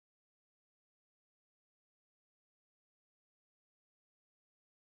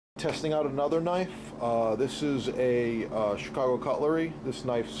Testing out another knife. This is a Chicago Cutlery. This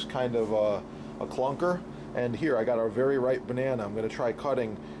knife's kind of a clunker. And here I got our very ripe banana. I'm going to try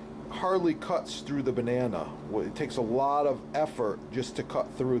cutting. Hardly cuts through the banana. It takes a lot of effort just to cut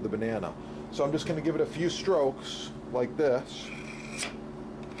through the banana. So I'm just going to give it a few strokes like this.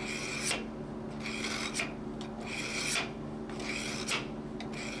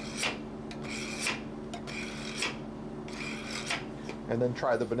 And then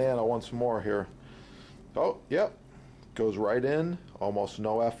try the banana once more here. Oh, yep, goes right in, almost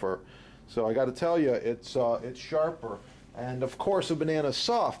no effort. So I got to tell you, it's sharper. And of course, a banana's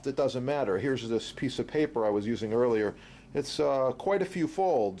soft. It doesn't matter. Here's this piece of paper I was using earlier. It's quite a few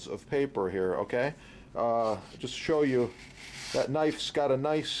folds of paper here. Okay, just show you that knife's got a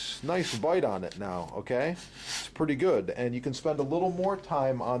nice bite on it now. Okay, it's pretty good, and you can spend a little more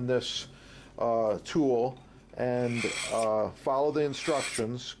time on this tool and follow the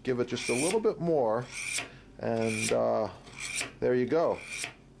instructions, give it just a little bit more, and there you go.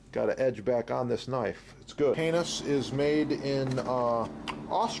 Got to edge back on this knife. It's good. Canis is made in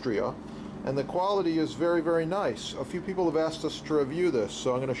Austria, and the quality is very, very nice. A few people have asked us to review this,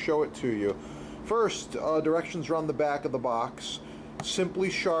 so I'm going to show it to you. First, directions are on the back of the box. Simply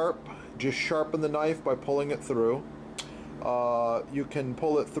sharp. Just sharpen the knife by pulling it through. You can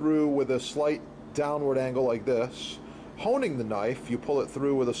pull it through with a slight downward angle like this. Honing the knife, you pull it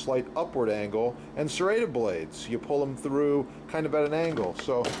through with a slight upward angle. And serrated blades, you pull them through kind of at an angle.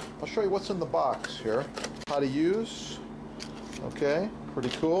 So I'll show you what's in the box here. How to use. Okay,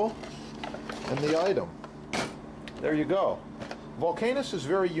 pretty cool. And the item. There you go. Volcanus is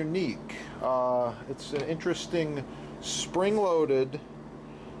very unique. It's an interesting spring-loaded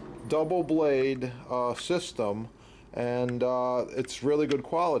double blade system, and it's really good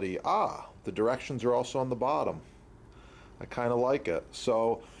quality. The directions are also on the bottom. I kind of like it.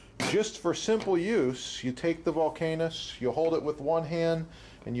 So just for simple use, you take the Volcanus, you hold it with one hand,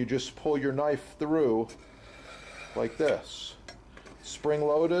 and you just pull your knife through like this. Spring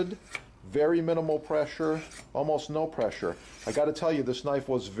loaded, very minimal pressure, almost no pressure. I got to tell you, this knife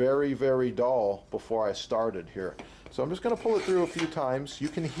was very, very dull before I started here. So I'm just going to pull it through a few times. You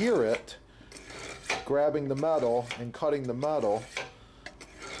can hear it grabbing the metal and cutting the metal,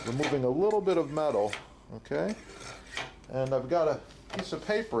 removing a little bit of metal. Okay, and I've got a piece of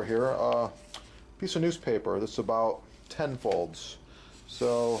paper here, a piece of newspaper that's about 10 folds.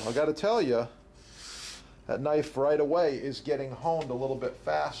 So I got to tell you, that knife right away is getting honed a little bit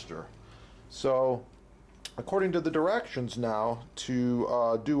faster. So according to the directions now,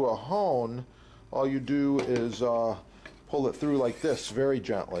 to do a hone, all you do is pull it through like this very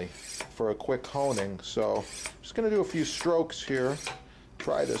gently for a quick honing. So I'm just going to do a few strokes here.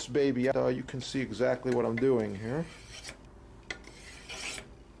 Try this baby out. You can see exactly what I'm doing here.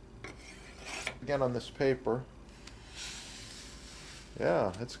 Again on this paper.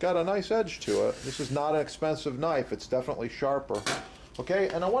 Yeah, it's got a nice edge to it. This is not an expensive knife. It's definitely sharper. Okay,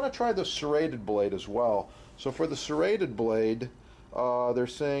 and I want to try the serrated blade as well. So for the serrated blade, they're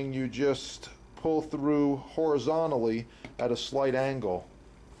saying you just pull through horizontally at a slight angle.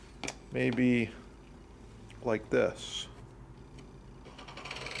 Maybe like this.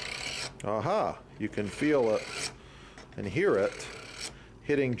 Aha! You can feel it and hear it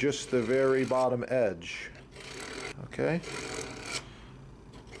hitting just the very bottom edge. Okay?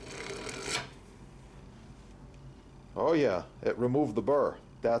 Oh yeah, it removed the burr.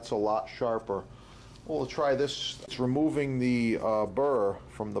 That's a lot sharper. We'll try this. It's removing the burr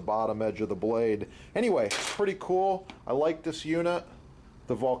from the bottom edge of the blade. Anyway, pretty cool. I like this unit,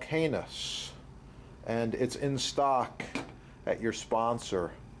 the Volcanus, and it's in stock at your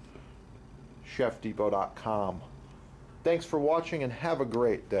sponsor, chefdepot.com. Thanks for watching and have a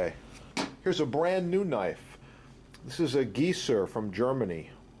great day. Here's a brand new knife. This is a Gießer from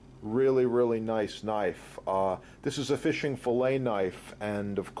Germany. Really, really nice knife. This is a fishing fillet knife,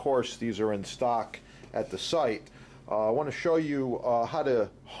 and of course these are in stock at the site. I want to show you how to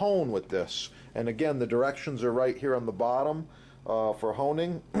hone with this, and again the directions are right here on the bottom for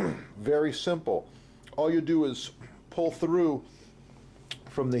honing. Very simple. All you do is pull through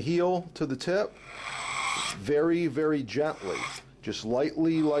from the heel to the tip very, very gently, just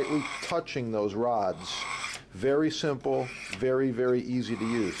lightly touching those rods. Very simple, very, very easy to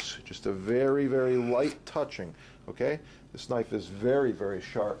use. Just a very, very light touching. Okay, this knife is very, very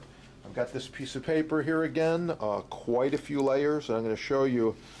sharp. I've got this piece of paper here again, quite a few layers, and I'm going to show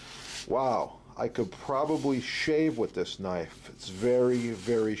you. Wow, I could probably shave with this knife. It's very,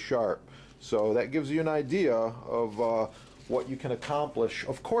 very sharp. So that gives you an idea of what you can accomplish.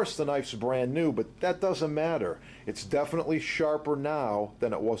 Of course, the knife's brand new, but that doesn't matter. It's definitely sharper now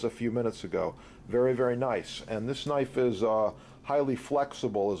than it was a few minutes ago. Very, very nice. And this knife is highly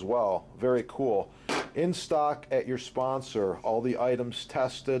flexible as well. Very cool. In stock at your sponsor. All the items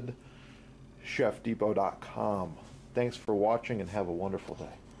tested. ChefDepot.com. Thanks for watching and have a wonderful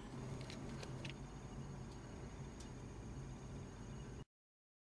day.